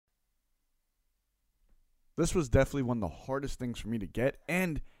This was definitely one of the hardest things for me to get,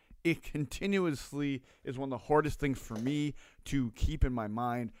 and it continuously is one of the hardest things for me to keep in my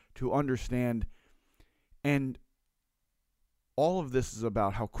mind, to understand. And all of this is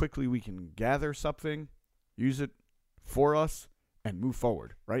about how quickly we can gather something, use it for us, and move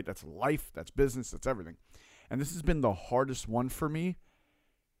forward, right? That's life, that's business, that's everything. And this has been the hardest one for me.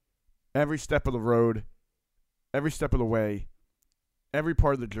 Every step of the road, every step of the way, every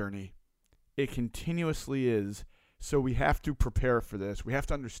part of the journey, it continuously is. So we have to prepare for this. We have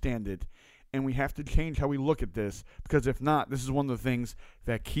to understand it. And we have to change how we look at this. Because if not, this is one of the things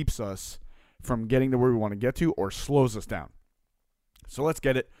that keeps us from getting to where we want to get to or slows us down. So let's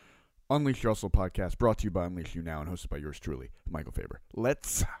get it. Unleash Your Hustle podcast, brought to you by Unleash You Now and hosted by yours truly, Michael Faber.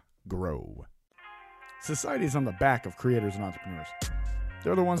 Let's grow. Society is on the back of creators and entrepreneurs.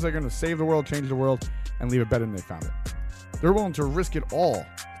 They're the ones that are going to save the world, change the world, and leave it better than they found it. They're willing to risk it all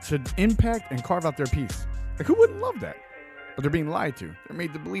to impact and carve out their piece. Like, who wouldn't love that? But they're being lied to. They're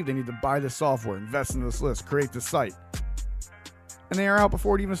made to believe they need to buy this software, invest in this list, create this site. And they are out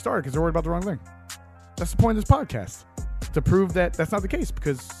before it even started because they're worried about the wrong thing. That's the point of this podcast. To prove that that's not the case,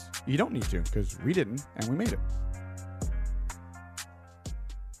 because you don't need to, because we didn't, and we made it.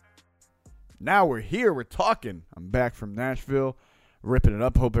 Now we're here, we're talking. I'm back from Nashville, ripping it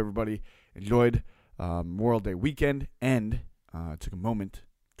up. Hope everybody enjoyed Memorial Day weekend and took a moment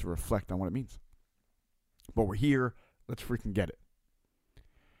to reflect on what it means. But we're here, let's freaking get it.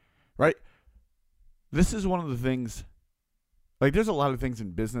 Right? This is one of the things, like there's a lot of things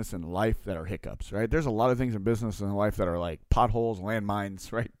in business and life that are hiccups, right? There's a lot of things in business and life that are like potholes,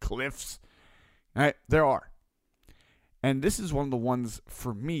 landmines, right? Cliffs, right? There are. And this is one of the ones,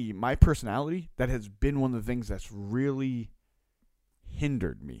 for me, my personality, that has been one of the things that's really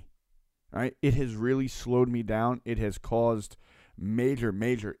hindered me, right? It has really slowed me down. It has caused major,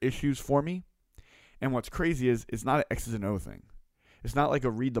 major issues for me. And what's crazy is it's not an X's and O thing. It's not like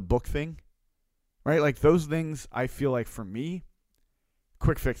a read the book thing, right? Like those things, I feel like for me,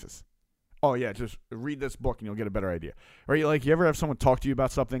 quick fixes. Oh yeah, just read this book and you'll get a better idea. Right? Like you ever have someone talk to you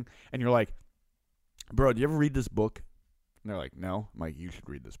about something and you're like, bro, do you ever read this book? And they're like, no. I'm like, you should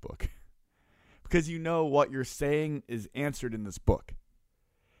read this book. Because you know what you're saying is answered in this book.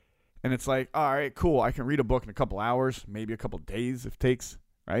 And it's like, all right, cool. I can read a book in a couple hours, maybe a couple days if it takes,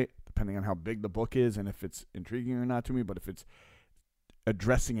 right? Depending on how big the book is and if it's intriguing or not to me. But if it's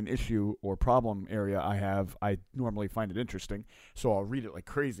addressing an issue or problem area I normally find it interesting. So I'll read it like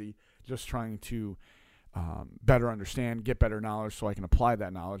crazy, just trying to better understand, get better knowledge so I can apply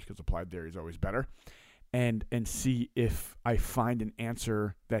that knowledge, because applied theory is always better, and see if I find an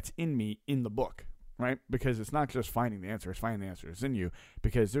answer that's in me in the book, right? Because it's not just finding the answer, it's finding the answer that's in you,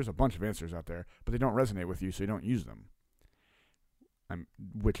 because there's a bunch of answers out there, but they don't resonate with you, so you don't use them,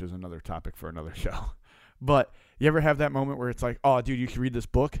 which is another topic for another show. But you ever have that moment where it's like, oh, dude, you should read this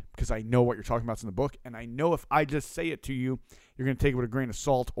book because I know what you're talking about in the book. And I know if I just say it to you, you're going to take it with a grain of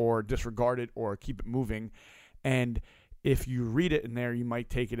salt or disregard it or keep it moving. And if you read it in there, you might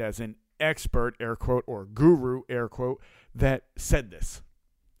take it as an expert, air quote, or guru, air quote, that said this.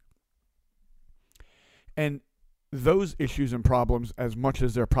 And those issues and problems, as much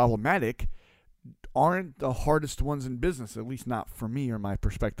as they're problematic, aren't the hardest ones in business, at least not for me or my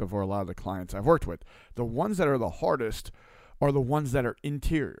perspective or a lot of the clients I've worked with. The ones that are the hardest are the ones that are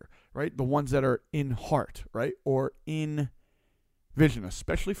interior, right? The ones that are in heart, right? Or in vision,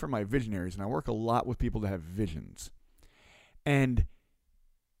 especially for my visionaries. And I work a lot with people that have visions. And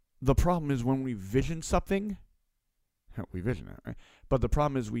the problem is when we vision something, we vision it, right? But the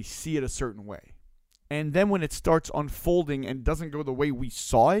problem is we see it a certain way. And then when it starts unfolding and doesn't go the way we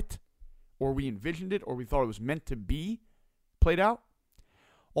saw it, or we envisioned it, or we thought it was meant to be played out,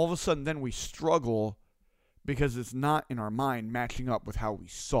 all of a sudden then we struggle because it's not in our mind matching up with how we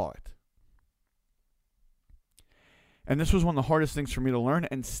saw it. And this was one of the hardest things for me to learn,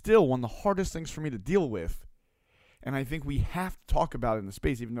 and still one of the hardest things for me to deal with. And I think we have to talk about it in the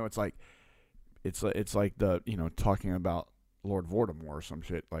space, even though it's like the, talking about Lord Voldemort or some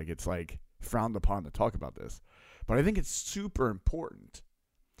shit. Like it's like frowned upon to talk about this. But I think it's super important.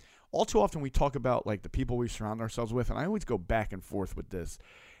 All too often we talk about like the people we surround ourselves with, and I always go back and forth with this,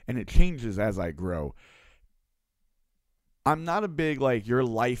 and it changes as I grow. I'm not a big like your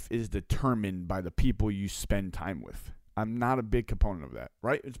life is determined by the people you spend time with. I'm not a big component of that,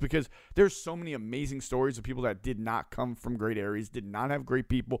 right? It's because there's so many amazing stories of people that did not come from great areas, did not have great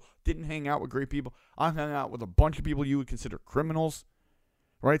people, didn't hang out with great people. I hung out with a bunch of people you would consider criminals,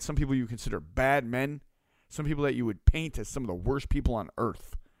 right? Some people you would consider bad men, some people that you would paint as some of the worst people on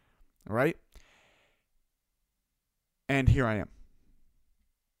earth. All right? And here I am.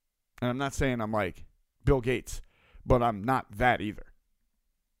 And I'm not saying I'm like Bill Gates, but I'm not that either.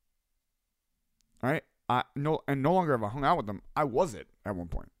 All right? No longer have I hung out with them. I was it at one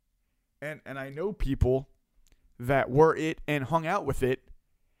point. And I know people that were it and hung out with it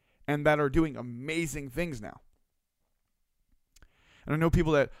and that are doing amazing things now. And I know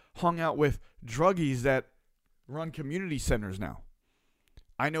people that hung out with druggies that run community centers now.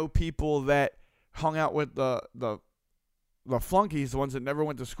 I know people that hung out with the flunkies, the ones that never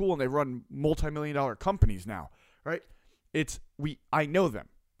went to school, and they run multi-million-dollar companies now, right? I know them.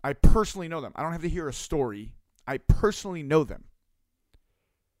 I personally know them. I don't have to hear a story. I personally know them.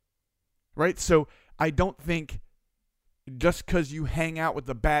 Right? So I don't think just because you hang out with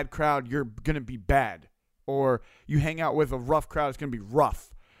the bad crowd, you're going to be bad. Or you hang out with a rough crowd, it's going to be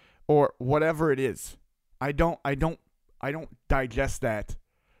rough. Or whatever it is. I don't digest that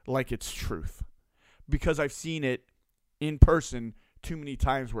like it's truth. Because I've seen it in person too many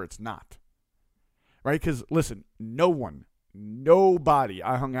times where it's not. Right? Because, listen, nobody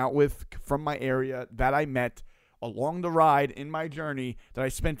I hung out with from my area that I met along the ride in my journey that I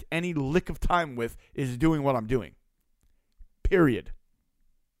spent any lick of time with is doing what I'm doing. Period.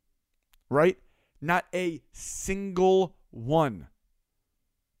 Right? Not a single one.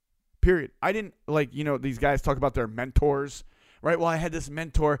 Period. I didn't, these guys talk about their mentors, right? Well, I had this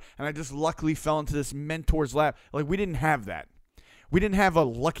mentor, and I just luckily fell into this mentor's lap. We didn't have that. We didn't have a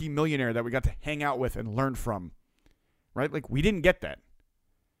lucky millionaire that we got to hang out with and learn from, right? We didn't get that.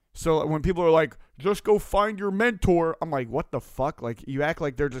 So when people are like, just go find your mentor, I'm like, what the fuck? You act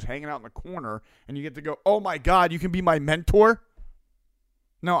like they're just hanging out in the corner, and you get to go, oh my God, you can be my mentor?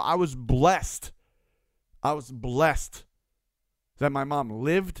 No, I was blessed. I was blessed that my mom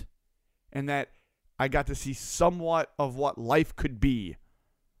lived and that I got to see somewhat of what life could be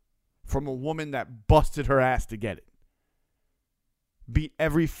from a woman that busted her ass to get it. Beat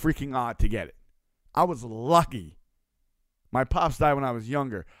every freaking odd to get it. I was lucky. My pops died when I was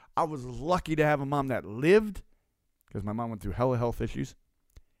younger. I was lucky to have a mom that lived, because my mom went through hella health issues,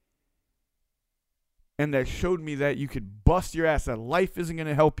 and that showed me that you could bust your ass, that life isn't going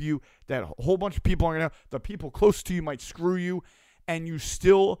to help you, that a whole bunch of people aren't going to help, the people close to you might screw you, and you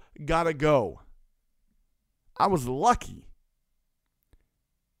still got to go. I was lucky.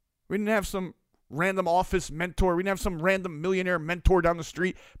 We didn't have some random office mentor. We didn't have some random millionaire mentor down the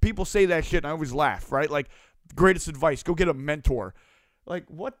street. People say that shit, and I always laugh, right? Greatest advice, go get a mentor.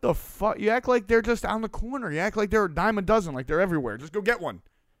 What the fuck? You act like they're just on the corner. You act like they're a dime a dozen, like they're everywhere. Just go get one.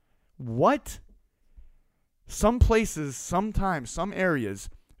 What? Some places, sometimes, some areas,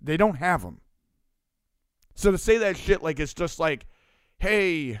 they don't have them. So to say that shit like it's just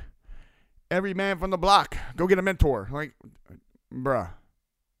hey, every man from the block, go get a mentor. Bruh.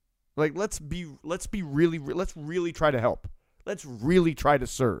 Let's really try to help. Let's really try to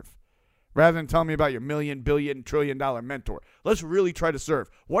serve. Rather than tell me about your million, billion, trillion-dollar mentor. Let's really try to serve.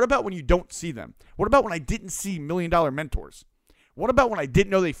 What about when you don't see them? What about when I didn't see million-dollar mentors? What about when I didn't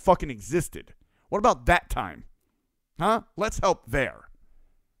know they fucking existed? What about that time? Huh? Let's help there.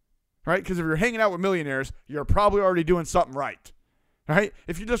 Right? Because if you're hanging out with millionaires, you're probably already doing something right. Right?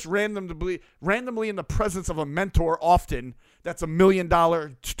 If you're just randomly in the presence of a mentor often, that's $1 million,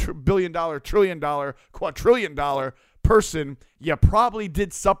 billion-dollar, trillion-dollar, quadrillion-dollar person, you probably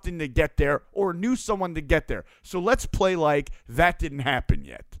did something to get there or knew someone to get there. So let's play like that didn't happen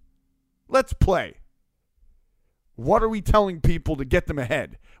yet. Let's play. What are we telling people to get them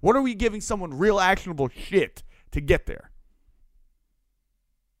ahead? What are we giving someone real actionable shit to get there?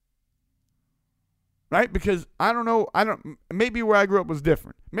 Right? Because maybe where I grew up was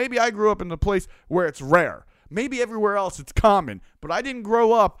different. Maybe I grew up in a place where it's rare. Maybe everywhere else it's common, but I didn't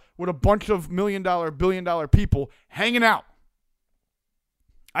grow up with a bunch of $1 million, billion-dollar people hanging out.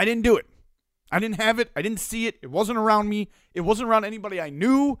 I didn't do it. I didn't have it. I didn't see it. It wasn't around me. It wasn't around anybody I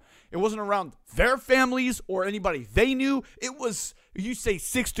knew. It wasn't around their families or anybody they knew. It was, you say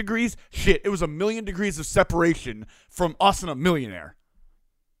 6 degrees? Shit, it was 1,000,000 degrees of separation from us and a millionaire.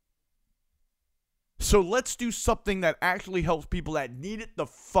 So let's do something that actually helps people that need it the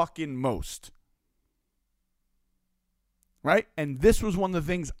fucking most. Right? And this was one of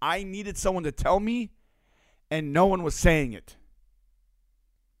the things I needed someone to tell me, and no one was saying it.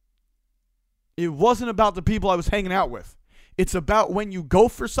 It wasn't about the people I was hanging out with. It's about when you go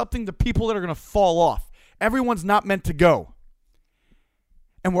for something, the people that are going to fall off. Everyone's not meant to go.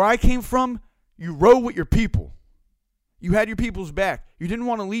 And where I came from, you rode with your people. You had your people's back. You didn't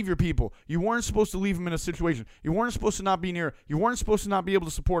want to leave your people. You weren't supposed to leave them in a situation. You weren't supposed to not be near. You weren't supposed to not be able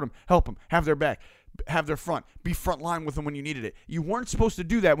to support them, help them, have their back, have their front, be front line with them when you needed it. You weren't supposed to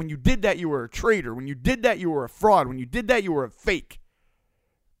do that. When you did that, you were a traitor. When you did that, you were a fraud. When you did that, you were a fake.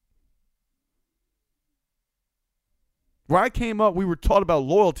 Where I came up, we were taught about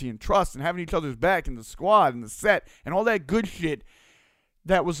loyalty and trust and having each other's back in the squad and the set and all that good shit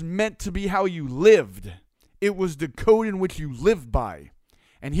that was meant to be how you lived. It was the code in which you lived by.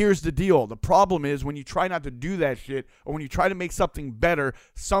 And here's the deal. The problem is when you try not to do that shit or when you try to make something better,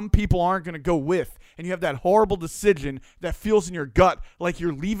 some people aren't going to go with. And you have that horrible decision that feels in your gut like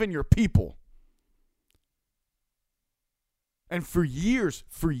you're leaving your people. And for years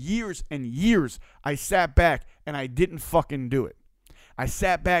and years, I sat back and I didn't fucking do it. I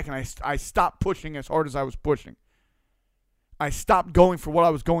sat back and I stopped pushing as hard as I was pushing. I stopped going for what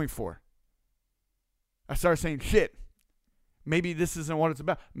I was going for. I started saying, shit, maybe this isn't what it's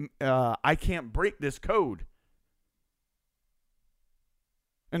about. I can't break this code.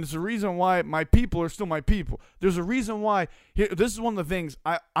 And it's a reason why my people are still my people. There's a reason why. This is one of the things.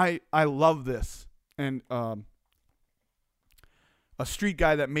 I love this. And a street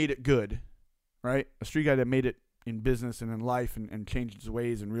guy that made it good, right? A street guy that made it in business and in life and changed his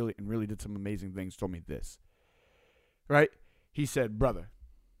ways and really did some amazing things told me this, right? He said, brother,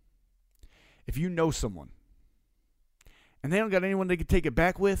 if you know someone and they don't got anyone they can take it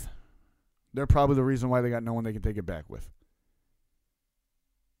back with, they're probably the reason why they got no one they can take it back with.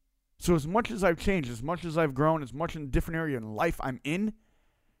 So as much as I've changed, as much as I've grown, as much in a different area in life I'm in,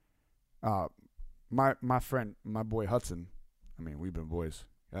 my friend, my boy Hudson, I mean, we've been boys,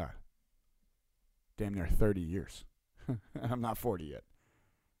 damn near 30 years. I'm not 40 yet,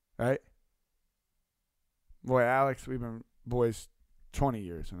 right? Boy, Alex, we've been boys 20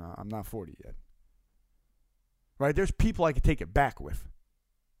 years, and I'm not 40 yet. Right? There's people I could take it back with.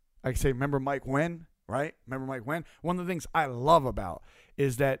 I can say, remember Mike Wen? Right? Remember Mike Wen? One of the things I love about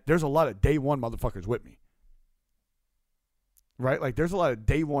is that there's a lot of day one motherfuckers with me. Right? Like, there's a lot of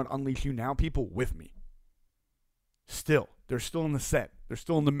day one Unleash You Now people with me. Still. They're still in the set. They're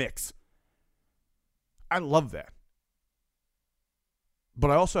still in the mix. I love that.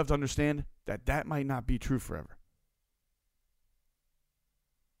 But I also have to understand that that might not be true forever.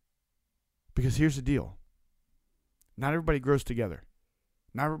 Because here's the deal. Not everybody grows together.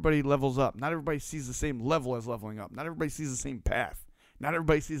 Not everybody levels up. Not everybody sees the same level as leveling up. Not everybody sees the same path. Not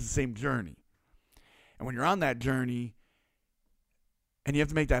everybody sees the same journey. And when you're on that journey and you have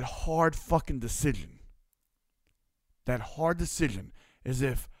to make that hard fucking decision, that hard decision is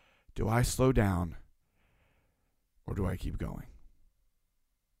if, do I slow down or do I keep going?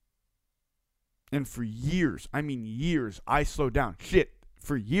 And for years, I mean years, I slowed down. Shit,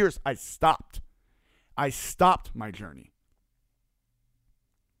 for years, I stopped. I stopped my journey.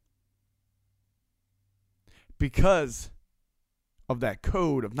 Because of that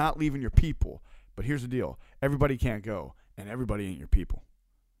code of not leaving your people. But here's the deal. Everybody can't go, and everybody ain't your people.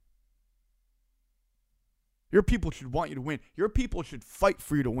 Your people should want you to win. Your people should fight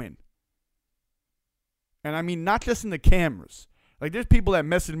for you to win. And I mean, not just in the cameras. Like, there's people that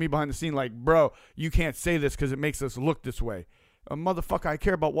message me behind the scene like, bro, you can't say this because it makes us look this way. Motherfucker, I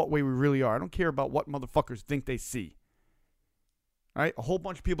care about what way we really are. I don't care about what motherfuckers think they see. All right? A whole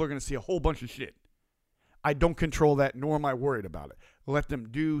bunch of people are going to see a whole bunch of shit. I don't control that, nor am I worried about it. Let them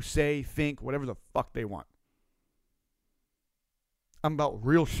do, say, think, whatever the fuck they want. I'm about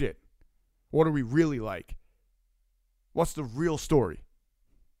real shit. What are we really like? What's the real story?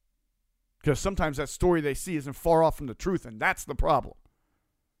 Because sometimes that story they see isn't far off from the truth, and that's the problem.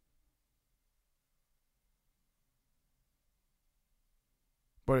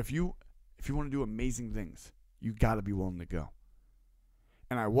 But if you want to do amazing things, you got to be willing to go.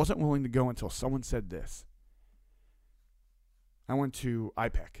 And I wasn't willing to go until someone said this. I went to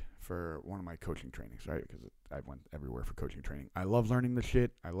IPEC for one of my coaching trainings, right? Because I went everywhere for coaching training. I love learning the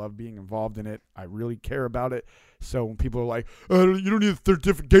shit. I love being involved in it. I really care about it. So when people are like, oh, you don't need a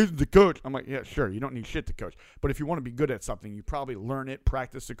certification to coach. I'm like, yeah, sure. You don't need shit to coach. But if you want to be good at something, you probably learn it,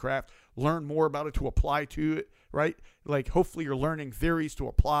 practice the craft, learn more about it to apply to it, right? Like, hopefully you're learning theories to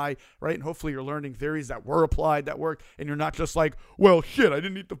apply, right? And hopefully you're learning theories that were applied, that work. And you're not just like, well, shit, I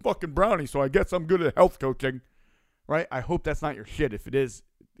didn't eat the fucking brownie, so I guess I'm good at health coaching, right? I hope that's not your shit. If it is,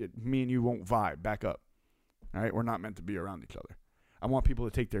 me and you won't vibe. Back up. All right? We're not meant to be around each other. I want people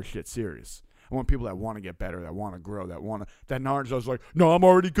to take their shit serious. I want people that want to get better, that want to grow, that knowledge that's like, no, I'm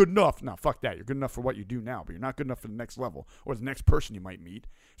already good enough. No, fuck that. You're good enough for what you do now, but you're not good enough for the next level or the next person you might meet.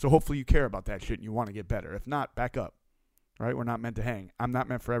 So hopefully you care about that shit and you want to get better. If not, back up. All right? We're not meant to hang. I'm not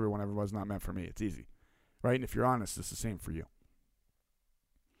meant for everyone. Everyone's not meant for me. It's easy. Right? And if you're honest, it's the same for you.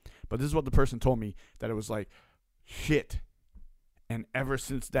 But this is what the person told me, that it was like, shit. And ever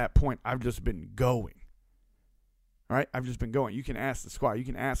since that point, I've just been going. All right? I've just been going. You can ask the squad. You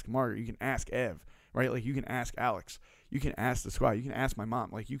can ask Margaret. You can ask Ev. Right? Like, you can ask Alex. You can ask the squad. You can ask my mom.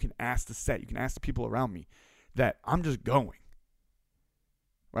 Like, you can ask the set. You can ask the people around me. that I'm just going.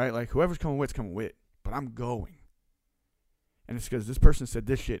 Right? Like, whoever's coming with, but I'm going. And it's because this person said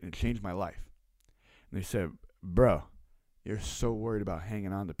this shit and it changed my life. And they said, bro, you're so worried about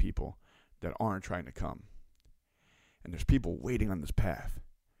hanging on to people that aren't trying to come. And there's people waiting on this path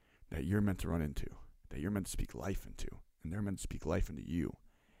that you're meant to run into, that you're meant to speak life into, and they're meant to speak life into you.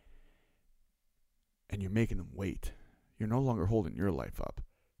 And you're making them wait. You're no longer holding your life up,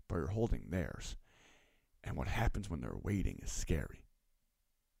 but you're holding theirs. And what happens when they're waiting is scary.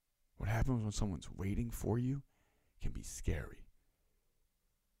 What happens when someone's waiting for you can be scary.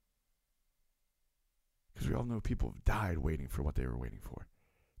 Because we all know people have died waiting for what they were waiting for.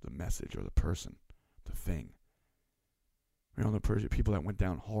 The message or the person, the thing. We all know people that went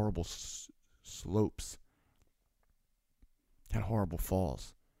down horrible slopes, had horrible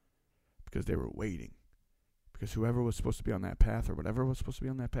falls, because they were waiting. Because whoever was supposed to be on that path or whatever was supposed to be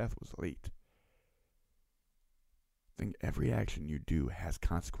on that path was late. I think every action you do has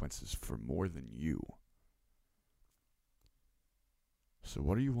consequences for more than you. So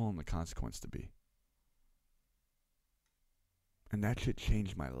what are you willing the consequence to be? And that shit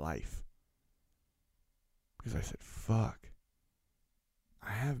changed my life. Because I said, fuck.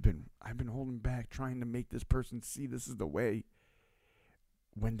 I've been holding back, trying to make this person see this is the way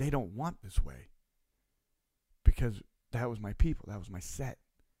when they don't want this way. Because that was my people. That was my set.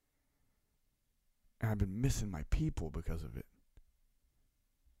 And I've been missing my people because of it.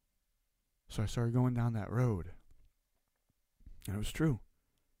 So I started going down that road. And it was true.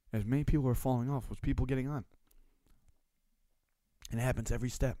 As many people are falling off, was people getting on. And it happens every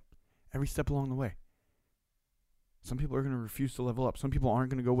step along the way. Some people are going to refuse to level up. Some people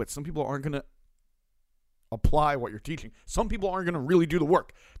aren't going to go with. Some people aren't going to apply what you're teaching. Some people aren't going to really do the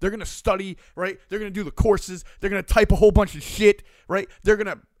work. They're going to study, right? They're going to do the courses. They're going to type a whole bunch of shit, right? They're going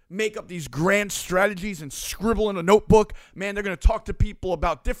to make up these grand strategies and scribble in a notebook. Man, they're going to talk to people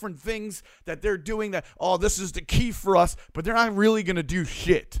about different things that they're doing that, oh, this is the key for us, but they're not really going to do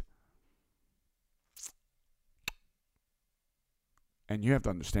shit. And you have to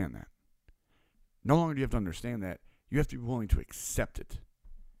understand that. No longer do you have to understand that. You have to be willing to accept it.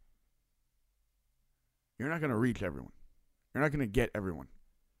 You're not going to reach everyone. You're not going to get everyone.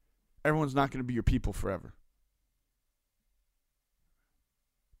 Everyone's not going to be your people forever.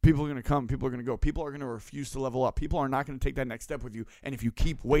 People are going to come. People are going to go. People are going to refuse to level up. People are not going to take that next step with you. And if you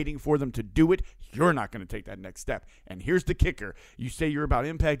keep waiting for them to do it, you're not going to take that next step. And here's the kicker. You say you're about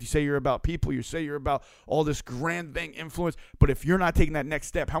impact. You say you're about people. You say you're about all this grand thing, influence. But if you're not taking that next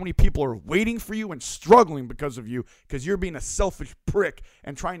step, how many people are waiting for you and struggling because of you? Because you're being a selfish prick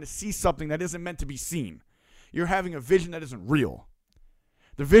and trying to see something that isn't meant to be seen. You're having a vision that isn't real.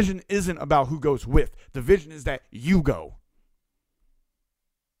 The vision isn't about who goes with. The vision is that you go.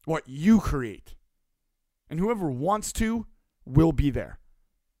 What you create. And whoever wants to will be there.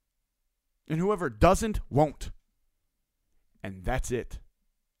 And whoever doesn't won't. And that's it.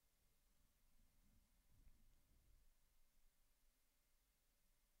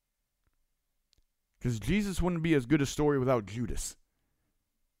 Because Jesus wouldn't be as good a story without Judas.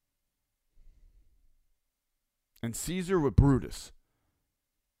 And Caesar with Brutus.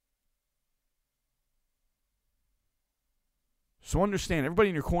 So understand, everybody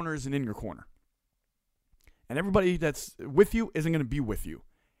in your corner isn't in your corner. And everybody that's with you isn't going to be with you.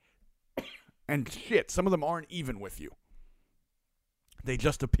 And shit, some of them aren't even with you. They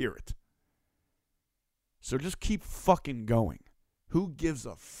just appear it. So just keep fucking going. Who gives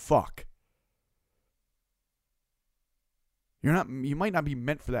a fuck? You might not be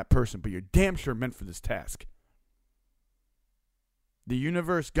meant for that person, but you're damn sure meant for this task. The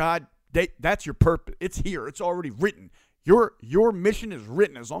universe, God, that's your purpose. It's here. It's already written. Your mission is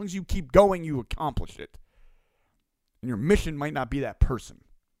written. As long as you keep going, you accomplish it. And your mission might not be that person.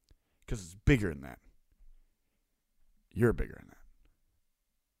 Because it's bigger than that. You're bigger than that.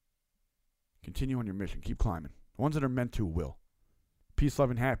 Continue on your mission. Keep climbing. The ones that are meant to will. Peace, love,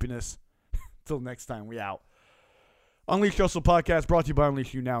 and happiness. Till next time, we out. Unleash Your Hustle Podcast brought to you by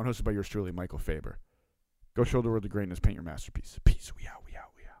Unleash You Now and hosted by yours truly, Michael Faber. Go show the world the greatness. Paint your masterpiece. Peace. We out. We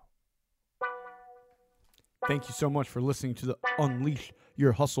out. We out. Thank you so much for listening to the Unleash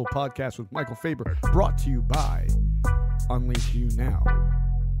Your Hustle Podcast with Michael Faber, brought to you by Unleash You Now,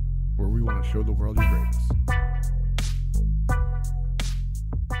 where we want to show the world your greatness.